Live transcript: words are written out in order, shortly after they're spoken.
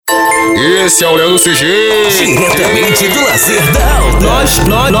Esse é o Leandro CG. Diretamente do lazer da alta.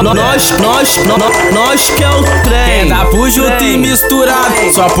 Nós que é o trem. Quer dar pro Junto e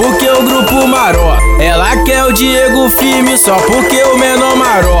Misturado, só porque o Grupo Marola. Ela quer o Diego firme, só porque o menor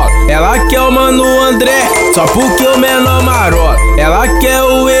Marola. Ela quer o Mano André, só porque o menor Marola. Ela quer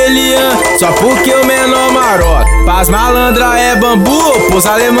o Elian, só porque o menor Marola. Paz malandra é bambu, pros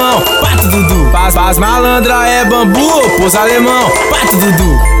alemão, pato Dudu. Paz malandra é bambu, pros alemão, pato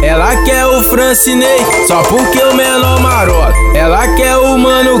Dudu. Ela quer o Francinei, só porque o menor Marola. Ela quer o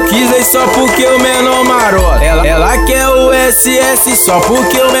Mano Kisley, só porque o menor Marola. Ela quer o SS, só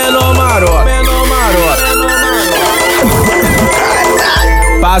porque o menor Marola.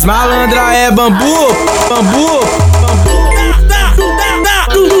 Paz malandra é bambu,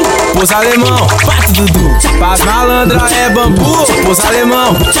 pros alemão, pato Dudu. Paz malandra é bambu, pros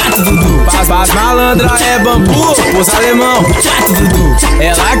alemão, pato Dudu. Paz malandra é bambu, pros alemão, pato Dudu.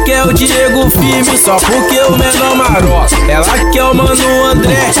 Ela quer o Diego firme, só porque o menor Marola. Ela quer o Mano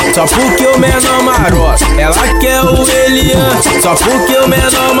André, só porque o menor Marola. Ela quer o Elian, só porque o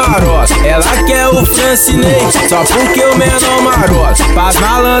menor Marola. Ela quer o Francinei, só porque o menor Marola. Paz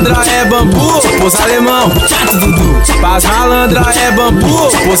malandra é bambu, pros alemão, pato Dudu. Paz malandra é bambu,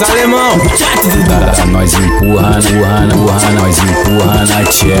 pros alemão, pato Dudu. Nós empurra, nós empurra na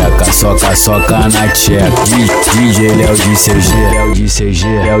tcheca, soca na tcheca. DJ Léo de CG,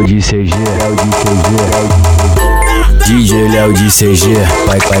 DJ Léo de CG,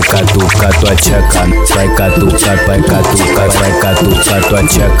 vai catucar tua tcheca, vai catucar tua tcheca, vai catucar tua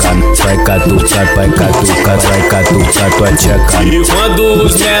tcheca. E quando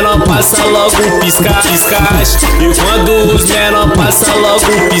os menor passa logo piscar. E quando os menor passa logo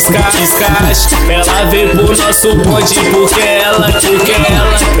piscar. Ela vem pro nosso bonde porque ela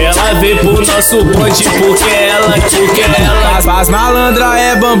vem pro nosso bonde porque ela. Paz malandra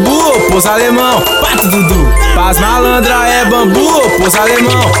é bambu, pros alemão, pato Dudu. Paz malandra é bambu, pros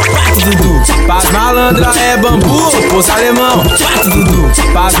alemão, pato Dudu. Paz malandra é bambu, pros alemão, pato Dudu.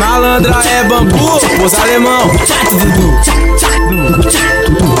 Paz malandra é bambu, pros alemão, pato Dudu.